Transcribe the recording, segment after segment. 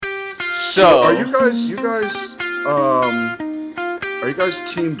So are you guys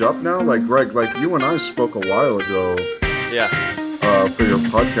teamed up now? Like Greg, like you and I spoke a while ago yeah, for your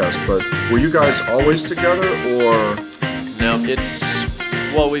podcast, but were you guys always together or? no,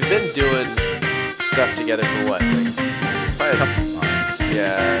 we've been doing stuff together for what, like probably couple months.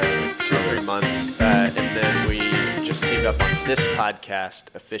 yeah, 2 or 3 months, and then we just teamed up on this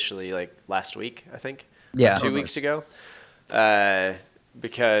podcast officially like last week, I think. Yeah. 2 Oh, weeks nice. ago,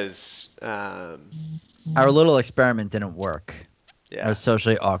 because Our little experiment didn't work. yeah, Our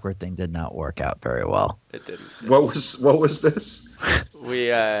socially awkward thing did not work out very well. it didn't. What was this? We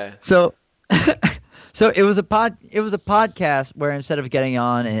So, so it was a podcast where instead of getting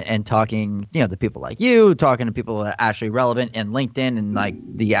on and talking, to people like you, talking to people that are actually relevant in LinkedIn and like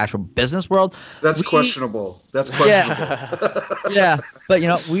the actual business world. That's questionable. That's questionable. Yeah, but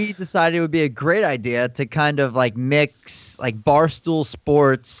we decided it would be a great idea to kind of like mix like Barstool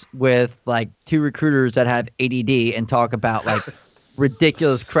Sports with like two recruiters that have ADD and talk about like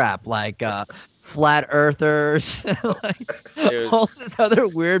ridiculous crap like flat earthers, like It was- all this other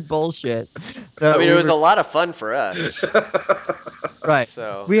weird bullshit. I mean, it was a lot of fun for us. right.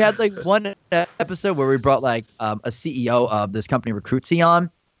 So We had like one episode where we brought like a CEO of this company, Recruitsy, on,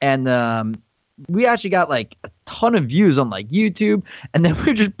 and we actually got like a ton of views on like YouTube, and then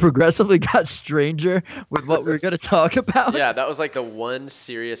we just progressively got stranger with what we were gonna talk about. yeah, that was like the one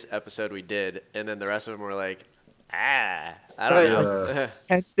serious episode we did, and then the rest of them were like, I don't know.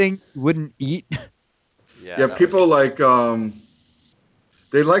 And things wouldn't eat. yeah, Yeah, that people was- like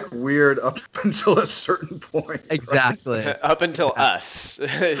they like weird up until a certain point. Exactly. up until us.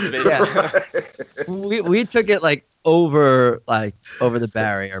 is basically- we took it like over the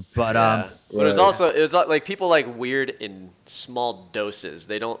barrier, but yeah. But it was Right. also like people like weird in small doses.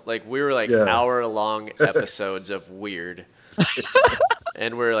 They don't like we were like Yeah. hour-long episodes of weird,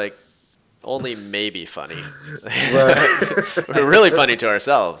 and we're like only maybe funny. Right. We're really funny to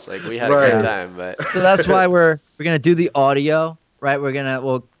ourselves. Like we had a Right. good time, but so that's why we're gonna do the audio, right?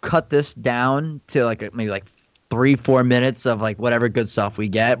 We'll cut this down to like maybe like 3-4 minutes of like whatever good stuff we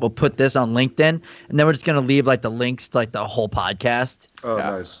get. We'll put this on LinkedIn, and then we're just gonna leave like the links to like the whole podcast, Oh, Yeah.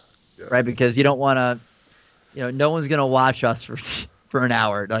 nice. Yeah. right? Because you don't want to, no one's gonna watch us for an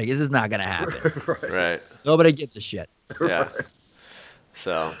hour. Like this is not gonna happen. Right. right. Nobody gives a shit. Yeah.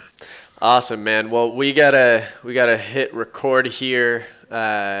 So awesome, man. Well, we gotta hit record here.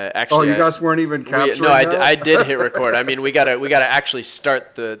 Actually, Oh, you guys weren't even capturing no, that? I did hit record. I mean, we gotta actually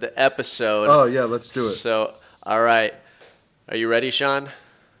start the episode. Oh, yeah, let's do it. So, all right, are you ready, Sean?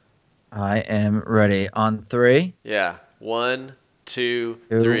 I am ready. On 3, Yeah. 1, 2,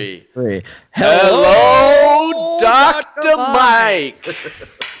 2, 3. 3. Hello, Dr. Mike.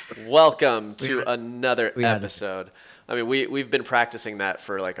 Welcome to another we had- episode. I mean, we've been practicing that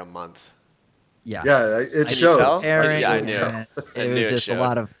for like a month. Yeah. Yeah, it Can you shows. tell? Aaron, Yeah, I and knew. it I knew was it just a showed.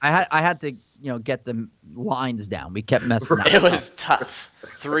 lot of. I had to get the lines down. We kept messing up. It was tough.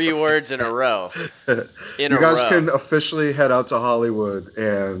 3 words in a row. In You a guys row. can officially head out to Hollywood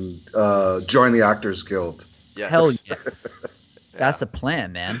and join the Actors Guild. Yes. Hell yeah. That's the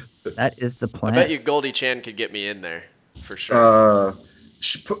plan, man. That is the I plan. bet you Goldie Chan could get me in there for sure.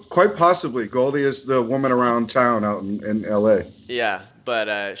 Quite possibly. Goldie is the woman around town out in L.A. Yeah,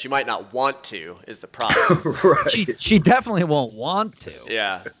 but she might not want to. Is the problem? Right. she definitely won't want to.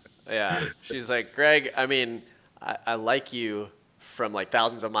 Yeah. She's like, Greg. I mean, I like you from like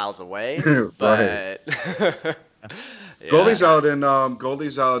thousands of miles away, but yeah. Goldie's out in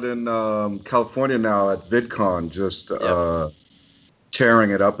California now at VidCon, just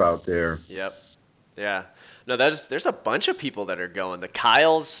tearing it up out there. Yep. Yeah. No, there's a bunch of people that are going. The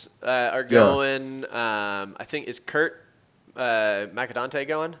Kyles are going. I think is Kurt Macadante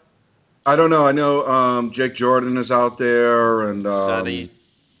going? I don't know. I know Jake Jordan is out there, and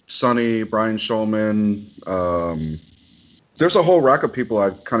Sonny, Brian Schulman. There's a whole rack of people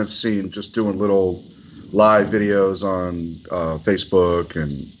I've kind of seen just doing little live videos on Facebook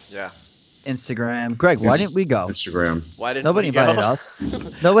and Yeah. Instagram. Greg, why didn't we go? Instagram. Why didn't Nobody we go? invited us.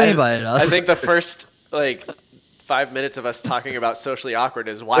 Nobody invited us. I think the first like 5 minutes of us talking about socially awkward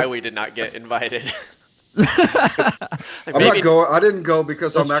is why we did not get invited. I'm not going. I didn't go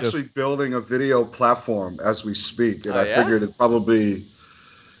because I'm That's true. actually building a video platform as we speak, and Oh, I yeah? figured it'd probably be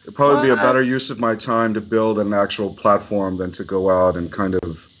a better use of my time to build an actual platform than to go out and kind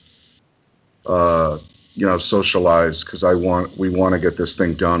of, socialize. Because we want to get this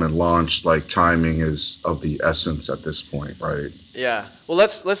thing done and launched. Like timing is of the essence at this point, right? Yeah. Well,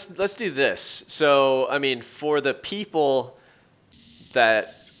 let's do this. So, I mean, for the people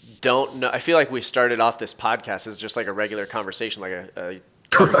that don't know, I feel like we started off this podcast as just like a regular conversation, like a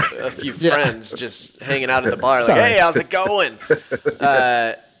a few friends just hanging out at the bar, like, hey, how's it going?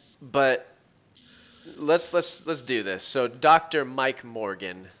 But let's do this. So Dr. Mike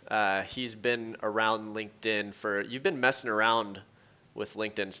Morgan, he's been around LinkedIn you've been messing around with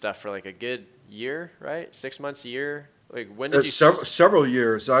LinkedIn stuff for like a good year, right? 6 months, a year. Like when did you? Several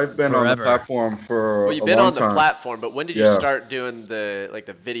years. I've been on the platform for well, you've been on the platform, but when did you start doing the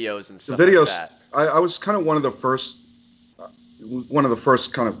videos and stuff? The videos. Like that? I was kind of one of the first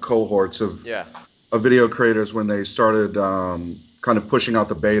kind of cohorts of video creators when they started kind of pushing out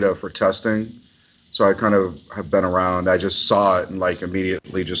the beta for testing. So I kind of have been around. I just saw it and like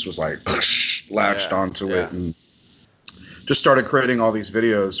immediately just was like latched onto it and just started creating all these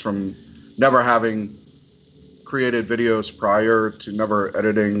videos from never having created videos prior to never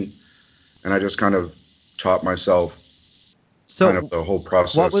editing, and I just kind of taught myself kind of the whole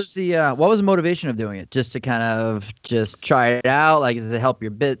process. What was the motivation of doing it? Just to kind of just try it out? Like, does it help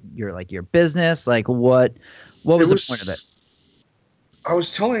your business? Like, what was the point of it? I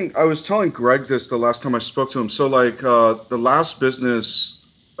was telling Greg this the last time I spoke to him. So like the last business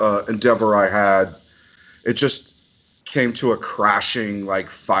endeavor I had, it just came to a crashing, like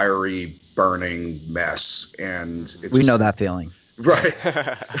fiery, burning mess, and we know that feeling, right?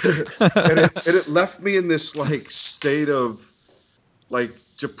 and it left me in this like state of like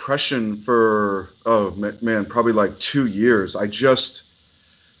depression for probably like 2 years. It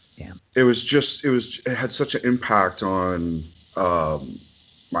had such an impact on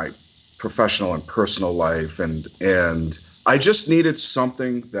my professional and personal life, and I just needed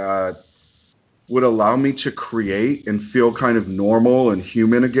something that would allow me to create and feel kind of normal and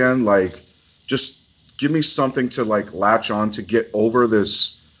human again. Like, just give me something to like latch on to get over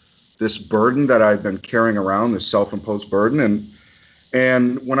this burden that I've been carrying around, this self-imposed burden.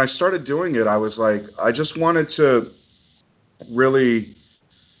 And when I started doing it, I was like, I just wanted to really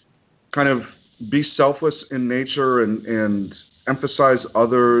kind of be selfless in nature and emphasize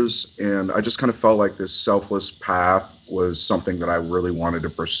others. And I just kind of felt like this selfless path was something that I really wanted to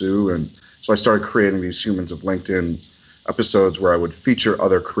pursue. And so I started creating these Humans of LinkedIn episodes where I would feature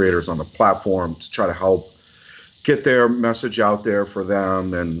other creators on the platform to try to help get their message out there for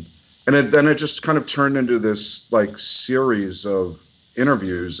them. And then it just kind of turned into this like series of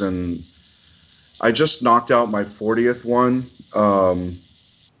interviews. And I just knocked out my 40th one.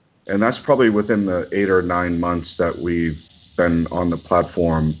 And that's probably within the 8 or 9 months that we've been on the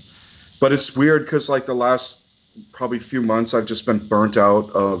platform. But it's weird because like the last probably few months, I've just been burnt out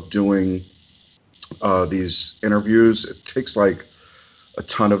of doing these interviews. It takes like a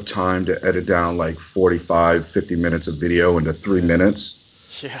ton of time to edit down like 45, 50 minutes of video into 3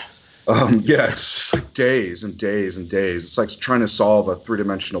 minutes. Yeah. It's like days and days and days. It's like trying to solve a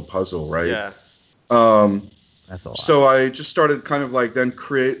 3-dimensional puzzle, right? Yeah. That's a lot. So I just started kind of like then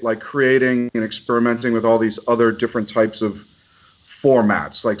creating and experimenting with all these other different types of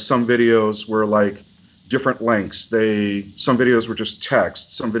formats. Like some videos were like different lengths. Some videos were just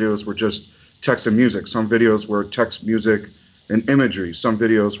text. Some videos were just text and music. Some videos were text, music, and imagery. Some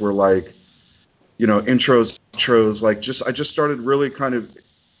videos were like, intros, outros. Like I just started really kind of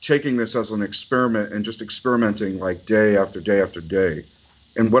taking this as an experiment and just experimenting like day after day after day.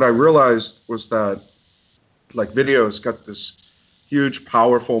 And what I realized was that like video has got this huge,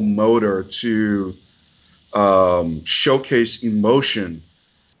 powerful motor to showcase emotion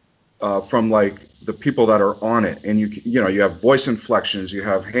from like the people that are on it. And you have voice inflections, you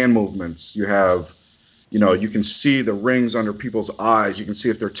have hand movements, you have, you can see the rings under people's eyes. You can see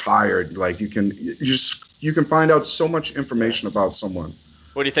if they're tired. Like you can find out so much information about someone.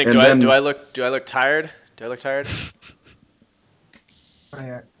 What do you think? Do I look tired? Do I look tired?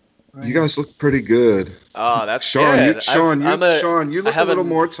 Right. You guys look pretty good. Oh, that's Sean. good. Sean, you look a little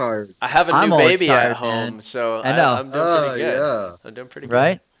more tired. I have a new baby at home, so I know. I'm doing pretty good. Yeah. I'm doing pretty good.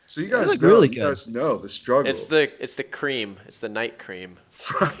 Right? So you guys look really good. You guys know the struggle. It's the cream. It's the night cream.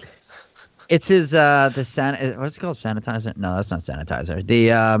 It's his what's it called? Sanitizer? No, that's not sanitizer.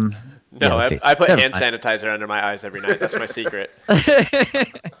 I put hand sanitizer under my eyes every night. That's my secret.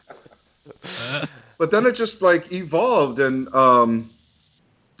 But then it just like evolved, and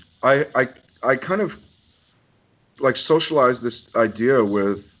I kind of like socialized this idea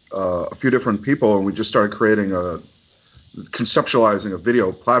with a few different people, and we just started conceptualizing a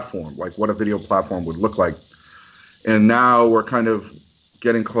video platform, like what a video platform would look like. And now we're kind of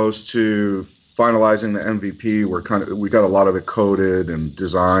getting close to finalizing the MVP. We got a lot of it coded and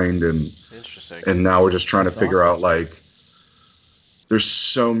designed, and interesting. And now we're just trying to figure out like there's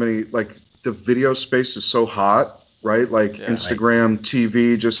so many, like the video space is so hot, right? Like Instagram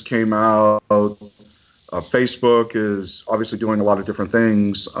TV just came out. Facebook is obviously doing a lot of different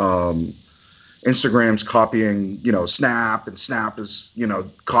things. Instagram's copying, Snap, and Snap is,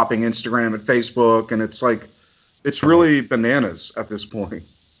 copying Instagram and Facebook, and it's like, it's really bananas at this point.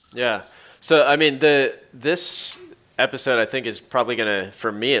 Yeah. So I mean, this episode I think is probably gonna,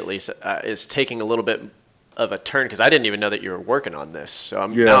 for me at least, is taking a little bit of a turn because I didn't even know that you were working on this. So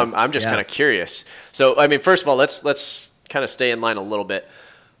I'm just kind of curious. So I mean, first of all, let's kind of stay in line a little bit.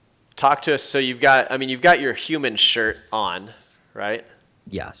 Talk to us. So you've got your human shirt on, right?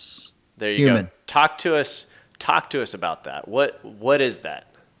 Yes. There you go. Talk to us about that. What is that?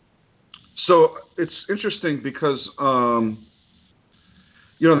 So it's interesting because the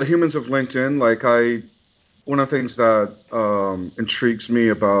humans of LinkedIn, one of the things that intrigues me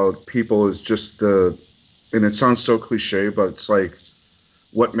about people is just and it sounds so cliche, but it's like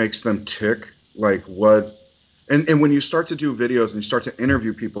what makes them tick, and when you start to do videos and you start to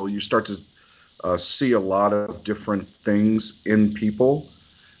interview people, you start to see a lot of different things in people.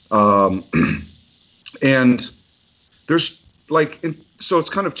 And there's so it's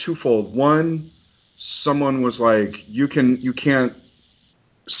kind of twofold. One, someone was like, you can't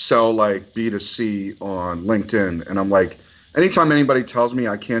sell B2C on LinkedIn. And I'm like, anytime anybody tells me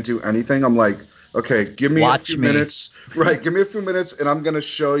I can't do anything, I'm like, okay, give me a few minutes, right? Give me a few minutes and I'm going to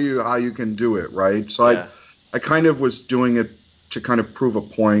show you how you can do it. Right. So I kind of was doing it to kind of prove a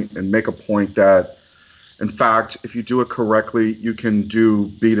point and make a point that, in fact, if you do it correctly, you can do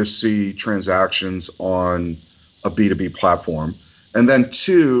B2C transactions on a B2B platform. And then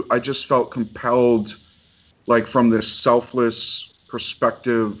two, I just felt compelled, from this selfless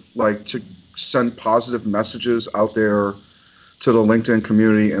perspective, to send positive messages out there to the LinkedIn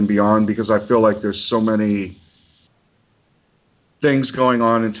community and beyond, because I feel like there's so many things going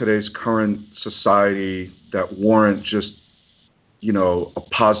on in today's current society that warrant just a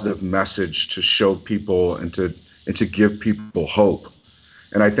positive message to show people and to give people hope.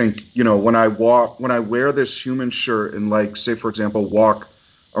 And I think, when I wear this human shirt and say, for example, walk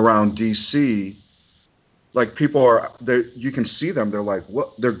around DC, people you can see them. They're like,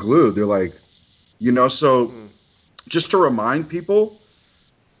 what? They're glued. They're like, so just to remind people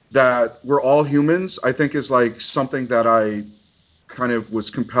that we're all humans, I think is something that I kind of was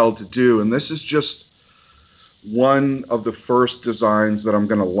compelled to do. And this is just one of the first designs that I'm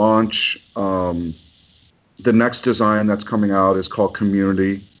going to launch. The next design that's coming out is called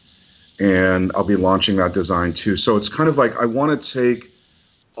Community, and I'll be launching that design too. So it's kind of I want to take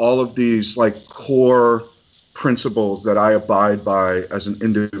all of these core principles that I abide by as an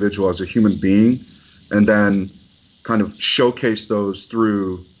individual, as a human being, and then kind of showcase those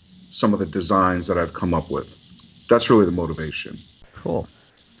through some of the designs that I've come up with. That's really the motivation. Cool.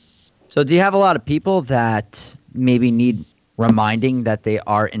 So do you have a lot of people that maybe need reminding that they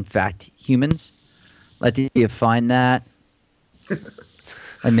are in fact humans? Do you find that?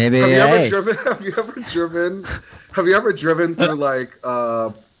 And maybe have you ever driven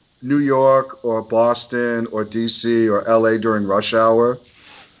through New York or Boston or DC or LA during rush hour?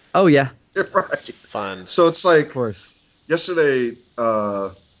 Oh yeah. Right. It's fun. So it's of course. Yesterday,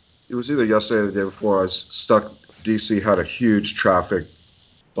 it was either yesterday or the day before, I was stuck. DC had a huge traffic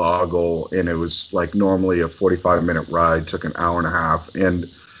boggle, and it was normally a 45-minute ride, took an hour and a half. And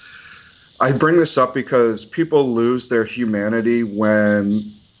I bring this up because people lose their humanity when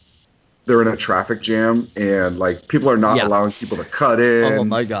they're in a traffic jam and people are not allowing people to cut in. Oh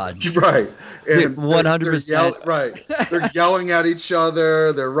my God. Right. And 100%. Right. They're yelling at each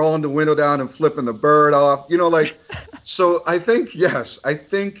other. They're rolling the window down and flipping the bird off. So I think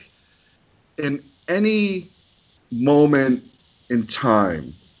in any moment in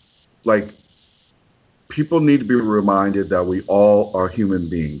time, people need to be reminded that we all are human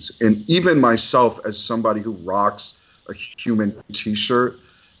beings. And even myself, as somebody who rocks a human t-shirt,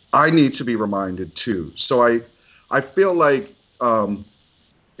 I need to be reminded too. So I feel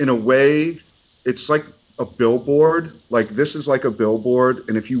in a way, it's like a billboard. This is like a billboard.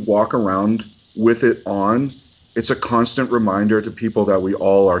 And if you walk around with it on, it's a constant reminder to people that we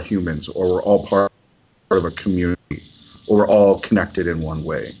all are humans, or we're all part of a community, or we're all connected in one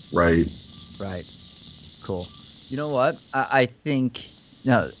way. Right. Right. Cool. You know what? I think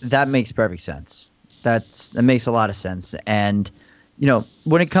that makes perfect sense. That makes a lot of sense. And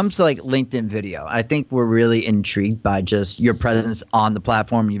when it comes to LinkedIn video, I think we're really intrigued by just your presence on the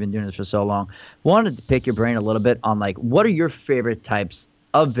platform. You've been doing this for so long. Wanted to pick your brain a little bit on what are your favorite types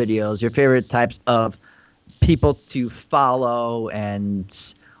of videos, your favorite types of people to follow,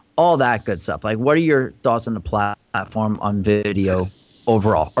 and all that good stuff. What are your thoughts on the platform on video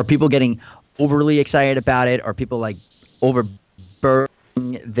overall? Are people getting overly excited about it? Are people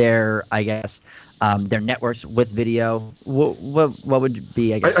overburning their, their networks with video? What would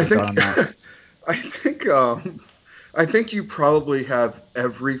be, I guess, I your thought on that? I think you probably have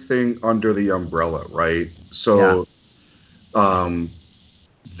everything under the umbrella, right? So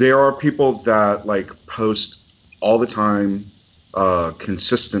there are people that like post all the time,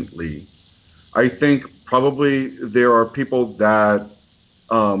 consistently. I think probably there are people that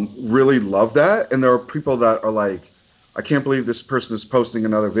really love that, and there are people that are like, I can't believe this person is posting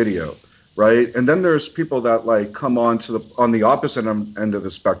another video, right? And then there's people that like come on the opposite end of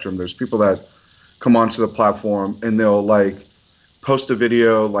the spectrum. There's people that come onto the platform and they'll like post a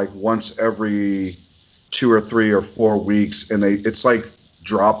video like once every 2 or 3 or 4 weeks, and it's like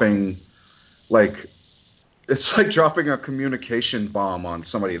dropping a communication bomb on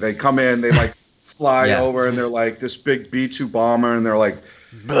somebody. They come in, they like fly over, and they're like this big B-2 bomber, and they're like,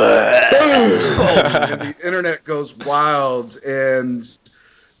 boom, and the internet goes wild, and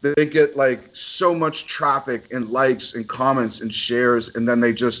they get like so much traffic and likes and comments and shares, and then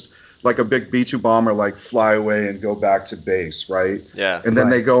they just like a big B-2 bomber like fly away and go back to base, right? Yeah. And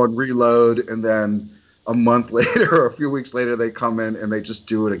then they go and reload, and then a month later or a few weeks later they come in and they just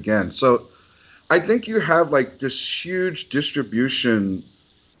do it again. So I think you have like this huge distribution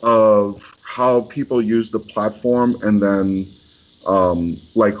of how people use the platform, and then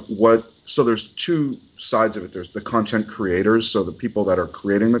so there's two sides of it. There's the content creators, so the people that are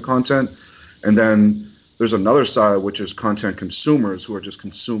creating the content, and then there's another side, which is content consumers who are just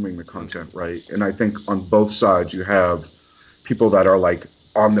consuming the content, right? And I think on both sides you have people that are like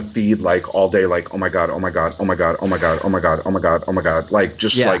on the feed like all day, like, oh my god, oh my god, oh my god, oh my god, oh my god, oh my god, oh my god, like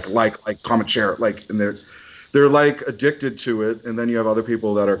just like comment, share, like, and they're like addicted to it. And then you have other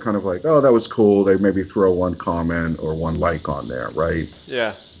people that are kind of like, oh, that was cool. They maybe throw one comment or one like on there, right?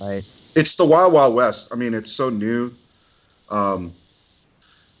 Yeah. Right. It's the Wild Wild West. I mean, it's so new.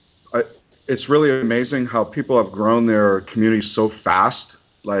 It's really amazing how people have grown their community so fast.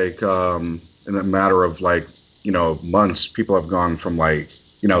 Like in a matter of like, months, people have gone from like,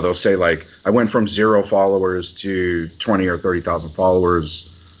 they'll say like, I went from 0 followers to 20 or 30,000 followers,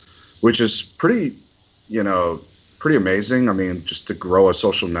 which is pretty amazing. I mean, just to grow a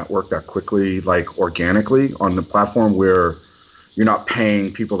social network that quickly, like organically on the platform where you're not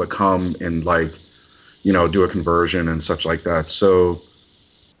paying people to come and like, do a conversion and such like that. So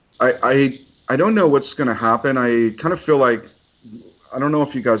I don't know what's going to happen. I kind of feel like, I don't know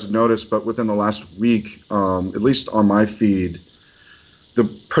if you guys have noticed, but within the last week, at least on my feed, the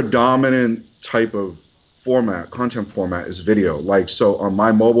predominant type of content format is video. Like, so on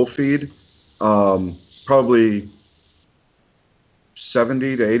my mobile feed, probably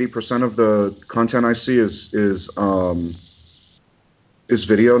 70 to 80% of the content I see is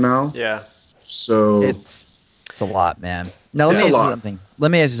video now. Yeah. So it's a lot, man. Now let me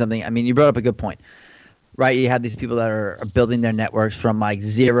ask you something. I mean, you brought up a good point, right? You have these people that are building their networks from like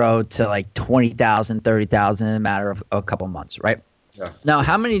 0 to like 20,000, 30,000 in a matter of a couple of months, right? Yeah. Now,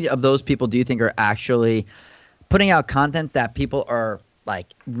 how many of those people do you think are actually putting out content that people are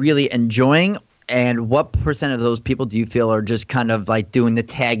like really enjoying? And what percent of those people do you feel are just kind of like doing the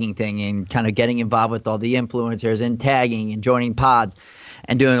tagging thing and kind of getting involved with all the influencers and tagging and joining pods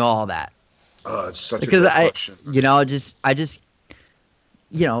and doing all that? It's such a good question. It's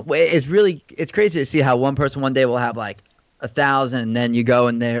crazy to see how one person one day will have like 1,000, and then you go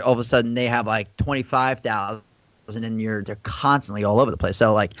and all of a sudden they have like 25,000, and they're constantly all over the place.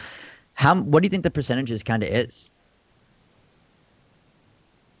 So like, what do you think the percentages kind of is?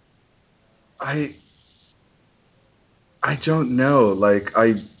 I don't know. Like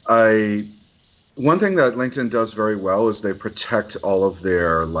one thing that LinkedIn does very well is they protect all of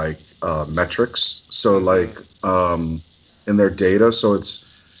their like metrics. So like in their data, so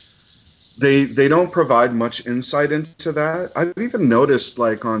they don't provide much insight into that. I've even noticed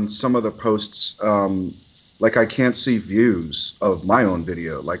like on some of the posts, like I can't see views of my own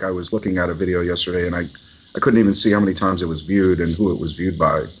video. Like I was looking at a video yesterday and I couldn't even see how many times it was viewed and who it was viewed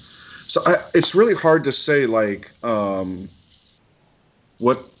by. So it's really hard to say like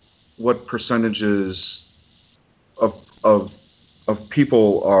what percentages of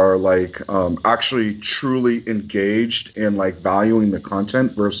people are like actually truly engaged and like valuing the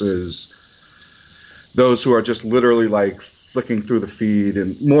content versus those who are just literally like flicking through the feed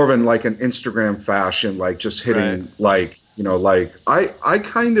and more of in like an Instagram fashion, like just hitting like, like I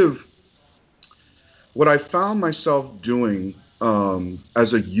kind of, what I found myself doing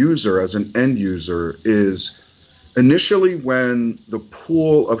as a user, as an end user, is initially when the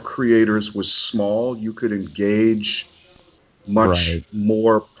pool of creators was small, you could engage much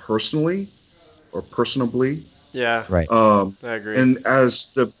more personally or personably. Yeah. Right. I agree. And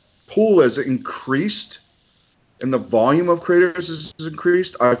as the pool has increased and the volume of creators has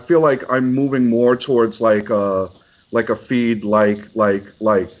increased, I feel like I'm moving more towards like a feed like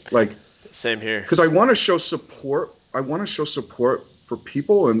same here. Because I want to show support. I want to show support for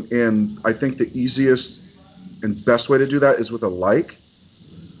people, and I think the easiest and best way to do that is with a like.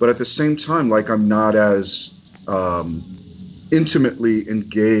 But at the same time, like, I'm not as intimately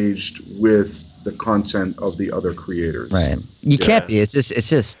engaged with the content of the other creators. Right. You can't be. It's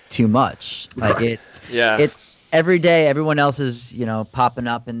just too much. Like right. It's every day everyone else is, popping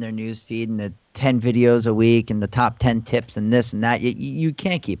up in their news feed and the 10 videos a week and the top 10 tips and this and that. You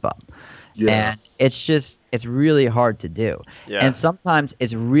can't keep up. Yeah. And it's really hard to do. Yeah. And sometimes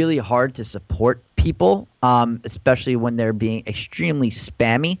it's really hard to support people, especially when they're being extremely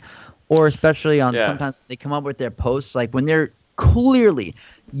spammy, or especially on sometimes they come up with their posts, like when they're clearly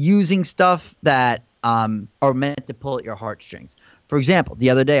using stuff that are meant to pull at your heartstrings. For example, the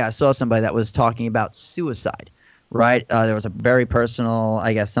other day I saw somebody that was talking about suicide, right? There was a very personal,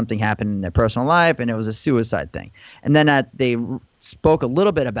 I guess something happened in their personal life, and it was a suicide thing. And then they spoke a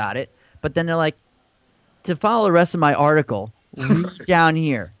little bit about it, but then they're like, to follow the rest of my article, read down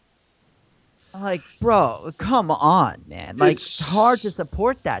here. I'm like, bro, come on, man. Like, it's hard to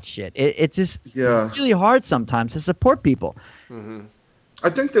support that shit. It's just really hard sometimes to support people. Mm-hmm. I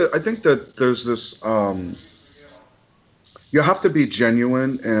think that there's this you have to be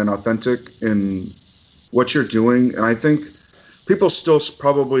genuine and authentic in what you're doing, and I think people still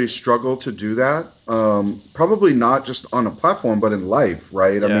probably struggle to do that. Probably not just on a platform, but in life,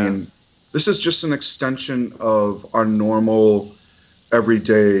 right? Yeah. I mean, this is just an extension of our normal,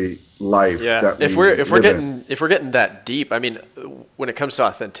 everyday life. Yeah. That if we're getting that deep, I mean, when it comes to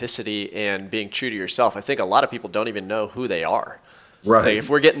authenticity and being true to yourself, I think a lot of people don't even know who they are. Right. Like, if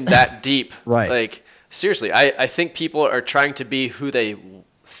we're getting that deep, right. Like, seriously, I think people are trying to be who they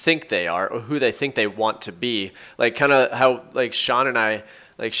think they are or who they think they want to be. Like, kind of how, like, Sean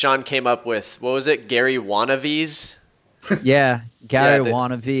came up with, what was it, Gary Wannabes? Yeah, Gary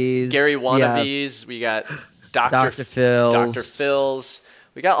Wannabes. Gary Wannabes. Yeah. We got Dr. Phils. Dr. Phils.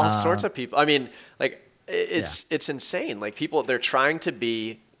 We got all sorts of people. I mean, like, it's insane. Like, people, they're trying to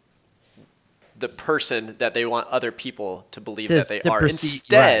be the person that they want other people to believe that they are,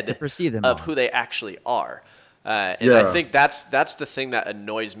 instead of who they actually are. And I think that's the thing that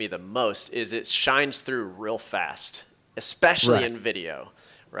annoys me the most, is it shines through real fast, especially in video,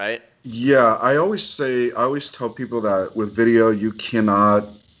 right? Yeah, I always tell people that with video you cannot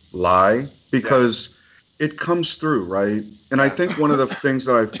lie, because it comes through, right? And I think one of the things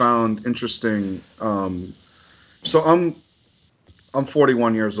that I found interesting, so I'm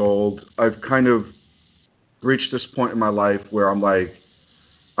 41 years old. I've kind of reached this point in my life where I'm like,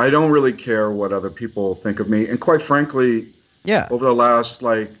 I don't really care what other people think of me. And quite frankly, over the last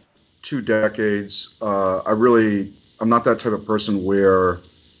like 2 decades, I'm not that type of person where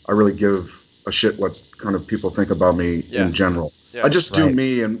I really give a shit what kind of people think about me in general. Yeah. I just do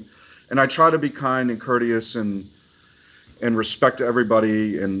me, and I try to be kind and courteous and respect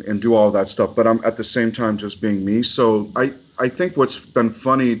everybody and do all that stuff. But I'm at the same time just being me. So I think what's been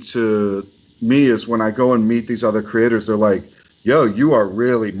funny to me is when I go and meet these other creators, they're like, yo, you are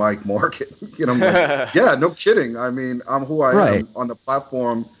really Mike Morgan. I'm like, yeah, no kidding. I mean, I'm who I am on the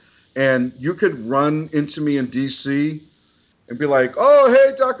platform. And you could run into me in DC and be like, oh,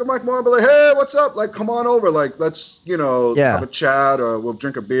 hey, Dr. Mike Morgan. Be like, hey, what's up? Like, come on over. Like, let's, have a chat, or we'll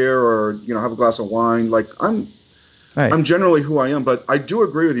drink a beer, or, have a glass of wine. Like, I'm generally who I am. But I do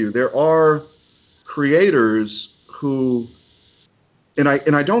agree with you. There are creators who, and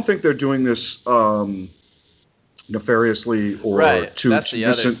I don't think they're doing this nefariously or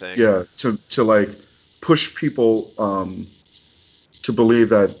to like push people to believe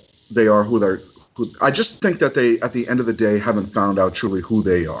that they are who they're. I just think that they, at the end of the day, haven't found out truly who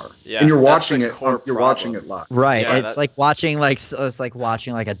they are. Yeah, and you're watching it. You're watching it live. Right. Yeah, it's like watching like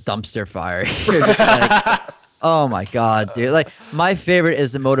a dumpster fire. Like, oh my god, dude! Like, my favorite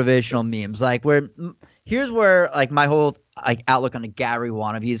is the motivational memes. Like, here's where like my whole like outlook on the Gary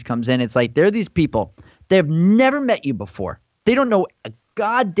Wannabes comes in. It's like, there are these people, they've never met you before. They don't know a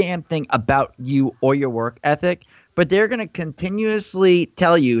goddamn thing about you or your work ethic, but they're going to continuously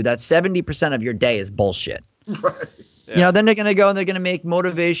tell you that 70% of your day is bullshit. Right. Yeah. Then they're going to go and they're going to make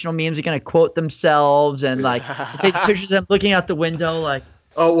motivational memes. They're going to quote themselves and like take pictures of them looking out the window like.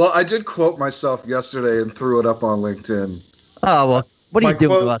 Oh, well, I did quote myself yesterday and threw it up on LinkedIn. Oh, well, what are you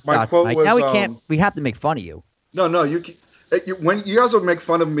doing to us, Dr. Mike? Now we have to make fun of you. No, when you guys will make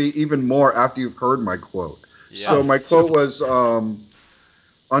fun of me even more after you've heard my quote. Yes. So my quote was,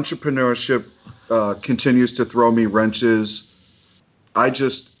 entrepreneurship continues to throw me wrenches. I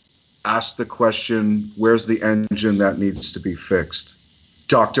just ask the question, where's the engine that needs to be fixed?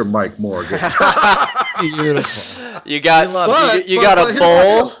 Dr. Mike Morgan. Beautiful. You got a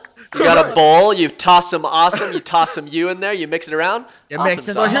bowl. You got a bowl. You toss some awesome. You toss some you in there. You mix it around. Awesome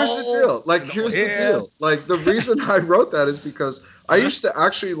sauce. But here's the deal. Like, here's the deal. Like, the reason I wrote that is because I used to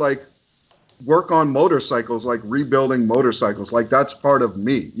actually like work on motorcycles, like rebuilding motorcycles. Like, that's part of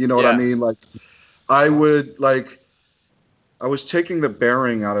me. You know what I mean? Like, I was taking the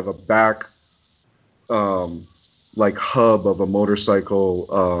bearing out of a back, like hub of a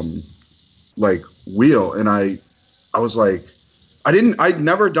motorcycle, like wheel, and I was like, I'd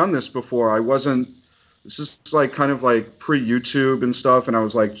never done this before. This is like kind of like pre-YouTube and stuff, and I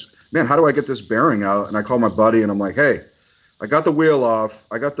was like, man, how do I get this bearing out? And I called my buddy, and I'm like, hey, I got the wheel off.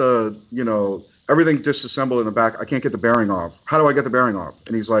 I got the, everything disassembled in the back. I can't get the bearing off. How do I get the bearing off?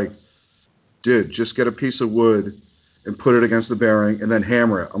 And he's like, dude, just get a piece of wood and put it against the bearing and then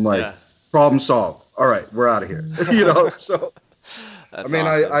hammer it. I'm like, problem solved. All right, we're out of here. So that's I mean,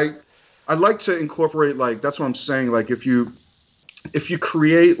 awesome. I like to incorporate, like, that's what I'm saying. Like, if you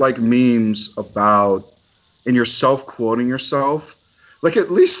create like memes about, and you're self-quoting yourself, like,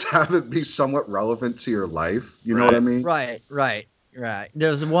 at least have it be somewhat relevant to your life. You know what I mean? Right.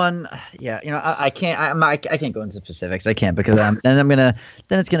 There's one, I can't go into specifics. I can't because I'm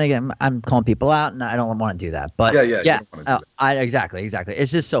calling people out, and I don't want to do that. But exactly.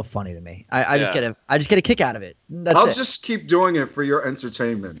 It's just so funny to me. I just get a kick out of it. I'll just keep doing it for your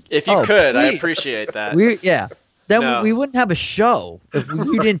entertainment. If you could, please. I appreciate that. We wouldn't have a show if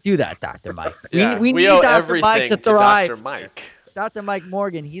you didn't do that, Dr. Mike. We need owe Dr. everything Mike to thrive. Dr. Mike. Dr. Mike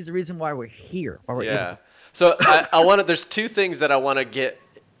Morgan, he's the reason why we're here. So I want to. There's two things that I want to get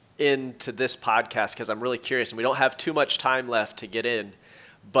into this podcast because I'm really curious, and we don't have too much time left to get in.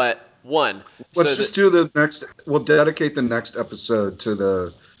 But one, let's do the next. We'll dedicate the next episode to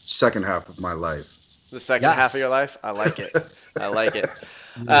the second half of my life. The second half of your life? I like it. I like it.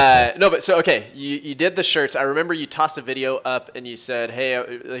 You did the shirts. I remember you tossed a video up and you said, hey,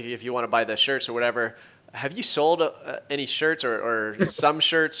 if you want to buy the shirts or whatever. Have you sold any shirts or some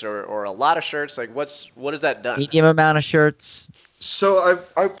shirts or a lot of shirts? Like, what has that done? Medium amount of shirts. So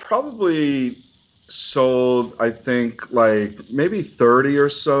I probably sold, I think, like maybe 30 or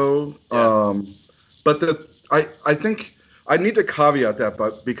so. Yeah. But I think I need to caveat that,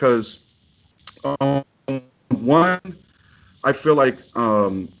 but because one, I feel like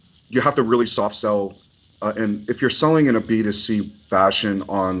you have to really soft sell. And if you're selling in a B2C fashion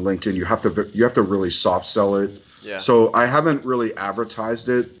on LinkedIn, you have to really soft sell it. Yeah. So I haven't really advertised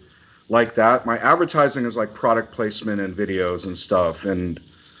it like that. My advertising is like product placement and videos and stuff. And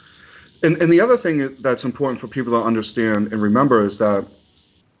the other thing that's important for people to understand and remember is that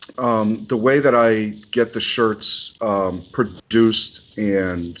the way that I get the shirts produced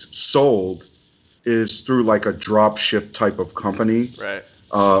and sold is through like a drop ship type of company. Right.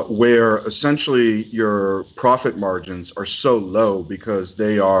 Where essentially your profit margins are so low because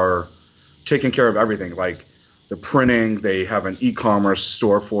they are taking care of everything, like the printing, they have an e-commerce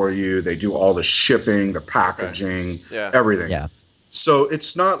store for you, they do all the shipping, the packaging, everything. Yeah. So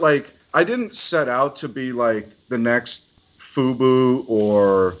it's not like, I didn't set out to be like the next FUBU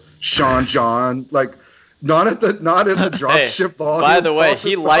or Sean John, like not in the drop ship volume. By the way,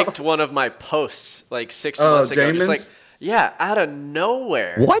 he liked one of my posts like 6 months ago. Damon's? Just like, yeah, out of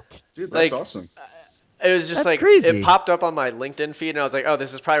nowhere. What? Dude, that's awesome. It was just crazy. It popped up on my LinkedIn feed, and I was like, oh,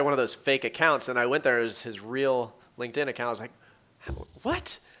 this is probably one of those fake accounts. And I went there, it was his real LinkedIn account. I was like,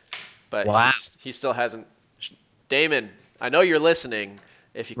 what? But he still hasn't. Damon, I know you're listening.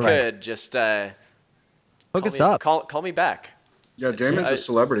 If you could, just hook us up. Call me back. Yeah, Damon's a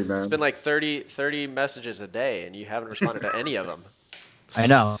celebrity, man. It's been like 30 messages a day, and you haven't responded to any of them. I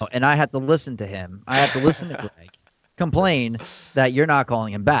know, and I have to listen to him. I have to listen to Greg complain that you're not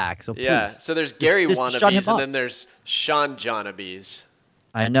calling him back. So please. So there's Gary Wannabes, and then there's Sean Johnabes.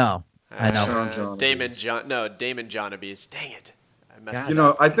 I know. Damon Johnabes. Dang it.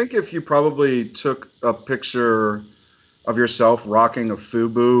 I think if you probably took a picture of yourself rocking a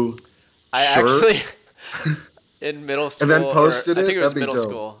FUBU shirt. Actually, in middle school. And then posted it? I think it was That'd be middle dope.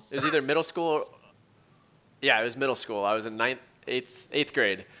 school. It was either middle school or... Yeah, it was middle school. I was in 8th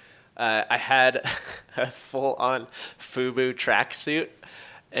grade. I had a full-on FUBU tracksuit,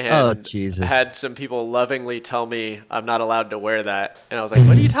 and had some people lovingly tell me I'm not allowed to wear that. And I was like,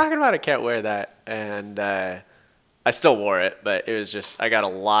 what are you talking about? I can't wear that. And I still wore it, but it was just, I got a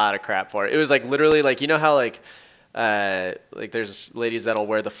lot of crap for it. It was like literally like, you know how like there's ladies that'll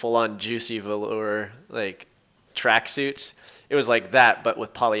wear the full-on juicy velour like tracksuits? It was like that, but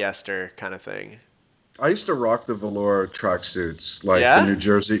with polyester kind of thing. I used to rock the velour tracksuits, like Yeah? the New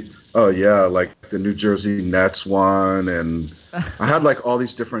Jersey. Oh yeah, like the New Jersey Nets one, and I had like all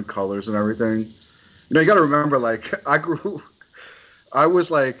these different colors and everything. You got to remember, like I was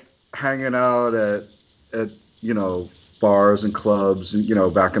like hanging out at bars and clubs,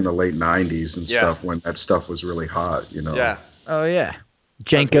 and back in the late '90s and stuff when that stuff was really hot. Yeah. Oh yeah.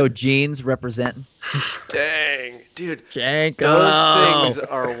 Janko jeans representing. Dang, dude. Janko. Those things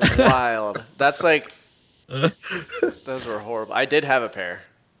are wild. That's like, those were horrible. I did have a pair.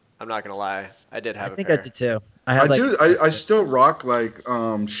 I'm not gonna lie. I did have a pair. I think I did too. I still rock like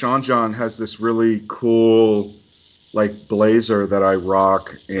Sean John has this really cool like blazer that I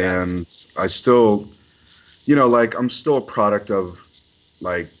rock, and I still, like I'm still a product of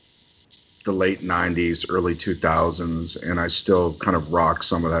like the late 90s, early 2000s, and I still kind of rock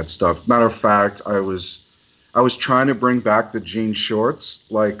some of that stuff. Matter of fact, I was trying to bring back the jean shorts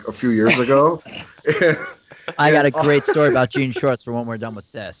like a few years ago. I got a great story about jean shorts for when we're done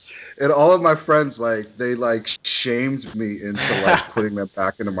with this. And all of my friends, like, they like shamed me into like putting them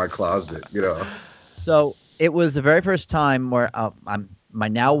back into my closet, So it was the very first time where my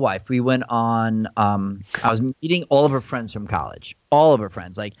now wife, we went on, I was meeting all of her friends from college, all of her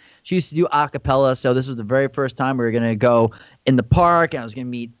friends. Like, she used to do a cappella, so this was the very first time we were going to go in the park, and I was going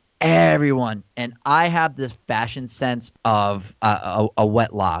to meet everyone. And I have this fashion sense of a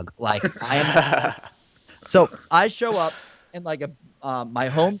wet log. Like, I am. So I show up in like my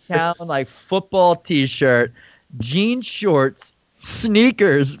hometown like football T-shirt, jean shorts,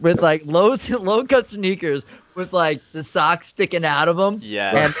 sneakers with like low cut sneakers with like the socks sticking out of them.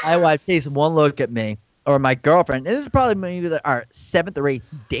 Yeah. And my wife takes one look at me, or my girlfriend. And this is probably maybe our 7th or 8th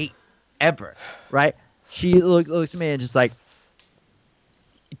date ever, right? She looks at me and just like,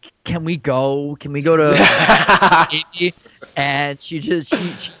 can we go to and she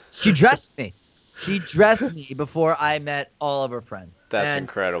dressed me. She dressed me before I met all of her friends. That's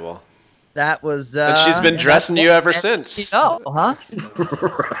incredible. That was and she's been dressing you ever since. Oh, huh?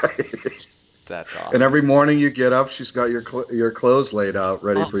 Right. That's awesome. And every morning you get up, she's got your clothes laid out,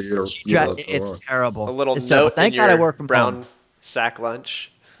 ready for you to. It's terrible. A little it's note Thank in God your I work from brown home. sack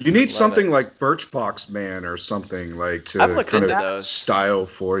lunch. You need something like Birchbox Man or something like to kind of style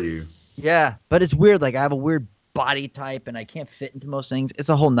for you. Yeah, but it's weird. Like I have a weird body type, and I can't fit into most things. It's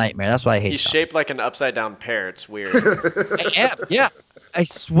a whole nightmare. That's why I hate. He's shaped like an upside down pear. It's weird. I am. Yeah, I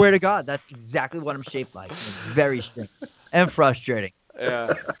swear to God, that's exactly what I'm shaped like. It's very strange and frustrating.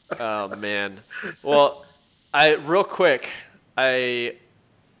 Yeah. Oh man. Well, real quick, I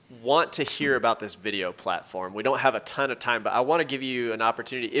want to hear about this video platform. We don't have a ton of time, but I want to give you an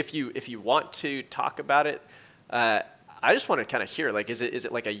opportunity if you want to talk about it. I just want to kind of hear, like, is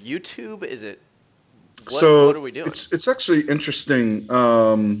it like a YouTube? Is it what are we doing? It's actually interesting.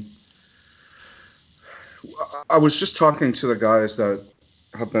 I was just talking to the guys that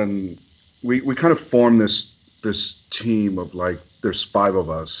have been. We kind of formed this team of like there's 5 of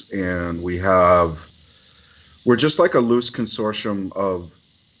us, and we're just like a loose consortium of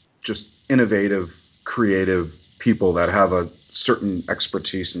just innovative, creative people that have a certain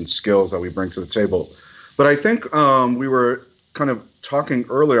expertise and skills that we bring to the table. But I think we were kind of talking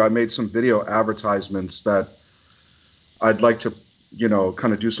earlier. I made some video advertisements that I'd like to,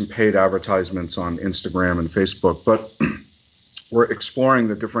 kind of do some paid advertisements on Instagram and Facebook. But we're exploring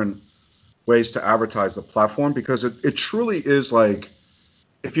the different ways to advertise the platform because it truly is like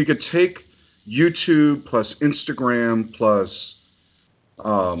if you could take YouTube plus Instagram plus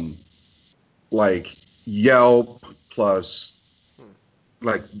like Yelp plus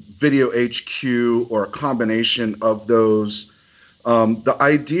like Video HQ or a combination of those. The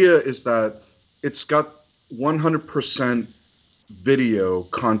idea is that it's got 100% video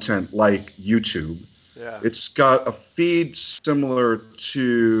content like YouTube. Yeah. It's got a feed similar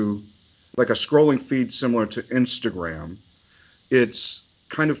to, like a scrolling feed similar to Instagram. It's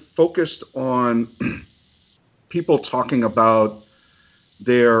kind of focused on people talking about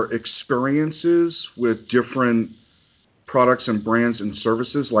their experiences with different products and brands and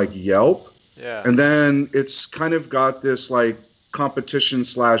services like Yelp. Yeah. And then it's kind of got this like competition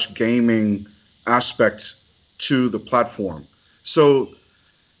 / gaming aspect to the platform. So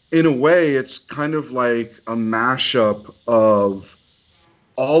in a way, it's kind of like a mashup of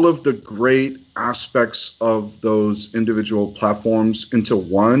all of the great aspects of those individual platforms into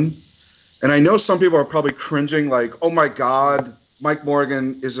one. And I know some people are probably cringing like, oh my God, Mike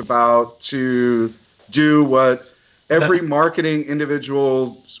Morgan is about to do what every marketing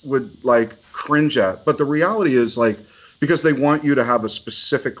individual would like cringe at. But the reality is like, because they want you to have a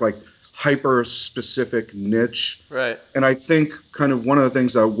specific, like hyper specific niche. Right. And I think kind of one of the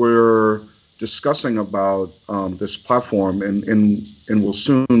things that we're discussing about this platform and will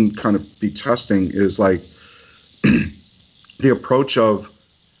soon kind of be testing is like the approach of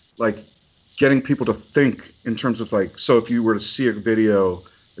like getting people to think in terms of like, so if you were to see a video,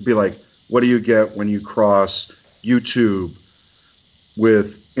 it'd be like, what do you get when you cross YouTube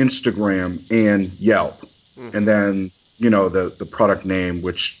with Instagram and Yelp? Mm-hmm. And then, you know, the product name,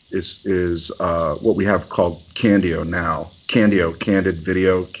 which is what we have called Candio now. Candio, Candid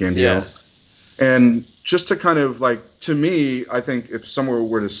Video, Candio. Yeah. And just to kind of like, to me, I think if someone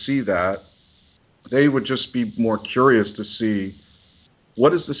were to see that, they would just be more curious to see what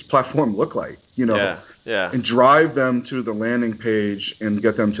does this platform look like, you know, and drive them to the landing page and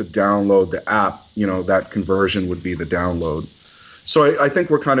get them to download the app. You know, that conversion would be the download. So I think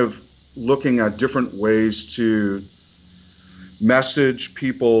we're kind of looking at different ways to message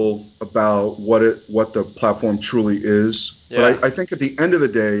people about what the platform truly is. Yeah. But I think at the end of the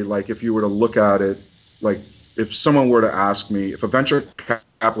day, like if you were to look at it, like if someone were to ask me, if a venture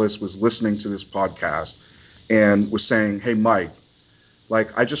capitalist was listening to this podcast and was saying, hey, Mike,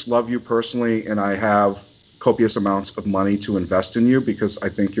 like I just love you personally and I have copious amounts of money to invest in you because I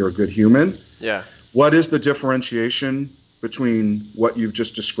think you're a good human. Yeah. What is the differentiation between what you've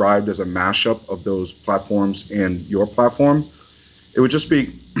just described as a mashup of those platforms and your platform? It would just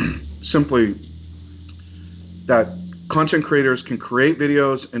be simply that content creators can create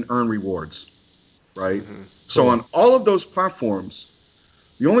videos and earn rewards, right? Mm-hmm. Cool. So on all of those platforms,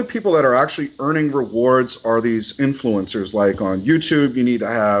 the only people that are actually earning rewards are these influencers. Like on YouTube, you need to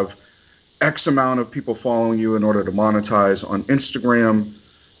have X amount of people following you in order to monetize. On Instagram,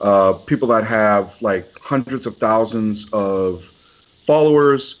 people that have like hundreds of thousands of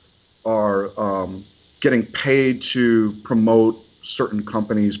followers are getting paid to promote certain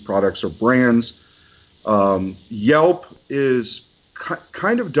companies, products, or brands. Yelp is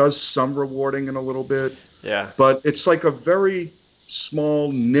kind of does some rewarding in a little bit. Yeah. But it's like a very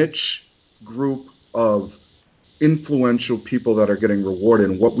small niche group of influential people that are getting rewarded.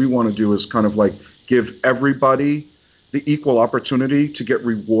 And what we want to do is kind of like give everybody the equal opportunity to get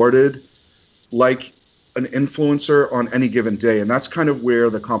rewarded like an influencer on any given day. And that's kind of where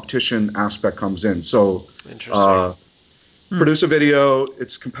the competition aspect comes in. So produce a video,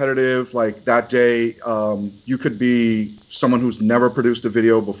 it's competitive. Like that day, you could be someone who's never produced a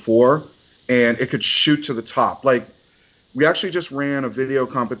video before and it could shoot to the top. Like we actually just ran a video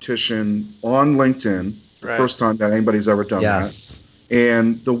competition on LinkedIn, the first time that anybody's ever done that.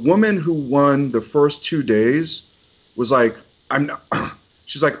 And the woman who won the first 2 days was like,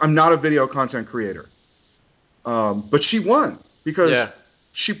 she's like, I'm not a video content creator. But she won because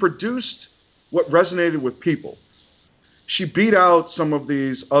she produced what resonated with people. She beat out some of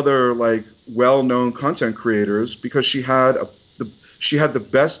these other like well-known content creators because she had the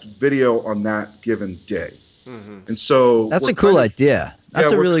best video on that given day. Mm-hmm. And so that's a cool idea.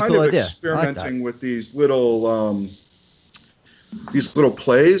 That's a really cool idea. We're experimenting with these little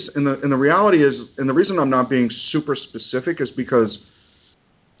plays, and the reality is, and the reason I'm not being super specific is because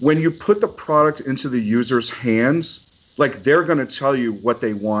when you put the product into the user's hands, like they're going to tell you what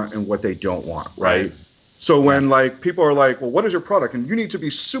they want and what they don't want, right? So when like people are like, well, what is your product? And you need to be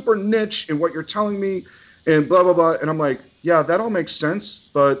super niche in what you're telling me and blah, blah, blah. And I'm like, yeah, that all makes sense.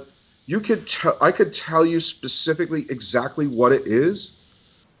 But I could tell you specifically exactly what it is.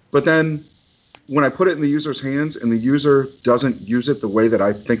 But then when I put it in the user's hands and the user doesn't use it the way that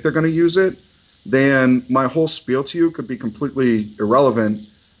I think they're going to use it, then my whole spiel to you could be completely irrelevant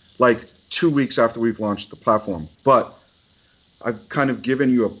like 2 weeks after we've launched the platform. But I've kind of given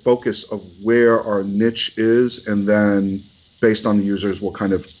you a focus of where our niche is, and then based on the users, we'll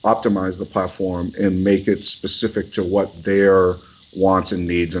kind of optimize the platform and make it specific to what their wants and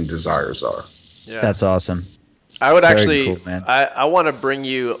needs and desires are. Yeah. That's awesome. I would actually, cool, I want to bring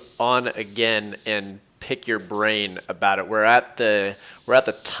you on again and pick your brain about it. We're at the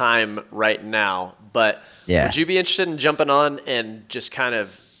time right now, but would you be interested in jumping on and just kind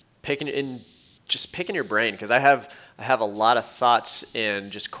of picking your brain? Because I have a lot of thoughts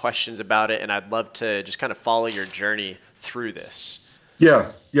and just questions about it, and I'd love to just kind of follow your journey through this.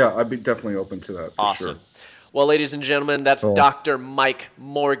 Yeah, I'd be definitely open to that. For awesome. Sure. Well, ladies and gentlemen, that's cool. Dr. Mike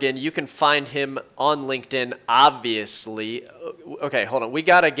Morgan. You can find him on LinkedIn, obviously. Okay, hold on. We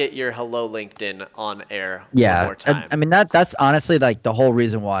got to get your Hello LinkedIn on air one more time. I mean, that's honestly like the whole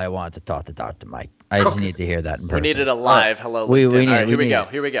reason why I wanted to talk to Dr. Mike. I just need to hear that in person. We needed a live Hello LinkedIn. All right, here we go.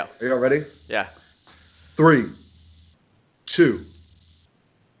 Here we go. Are you all ready? Yeah. 3, 2,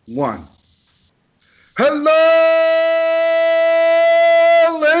 1. Hello,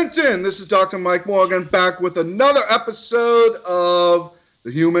 LinkedIn. This is Dr. Mike Morgan back with another episode of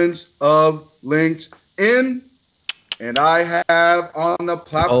the humans of LinkedIn. And I have on the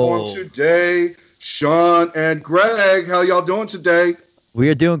platform today Sean and Greg. How y'all doing today? We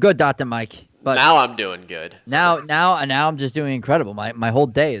are doing good, Dr. Mike. But now I'm doing good. Now I'm just doing incredible. My whole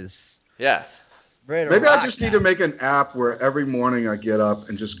day is Maybe I just need to make an app where every morning I get up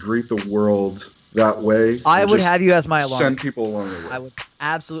and just greet the world that way. I would have you as my alarm. Send people along the way. I would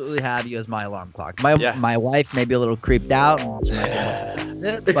absolutely have you as my alarm clock. My wife may be a little creeped out.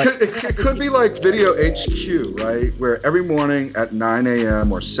 It could be like Video HQ, right? Where every morning at 9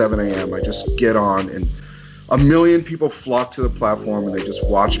 a.m. or 7 a.m. I just get on and a million people flock to the platform and they just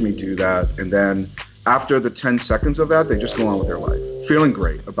watch me do that. And then after the 10 seconds of that, they just go on with their life, feeling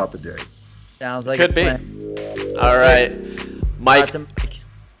great about the day. Sounds like could be. All right, Mike.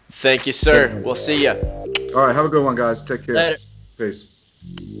 Thank you, sir. We'll see you. All right, have a good one, guys. Take care. Later. Peace.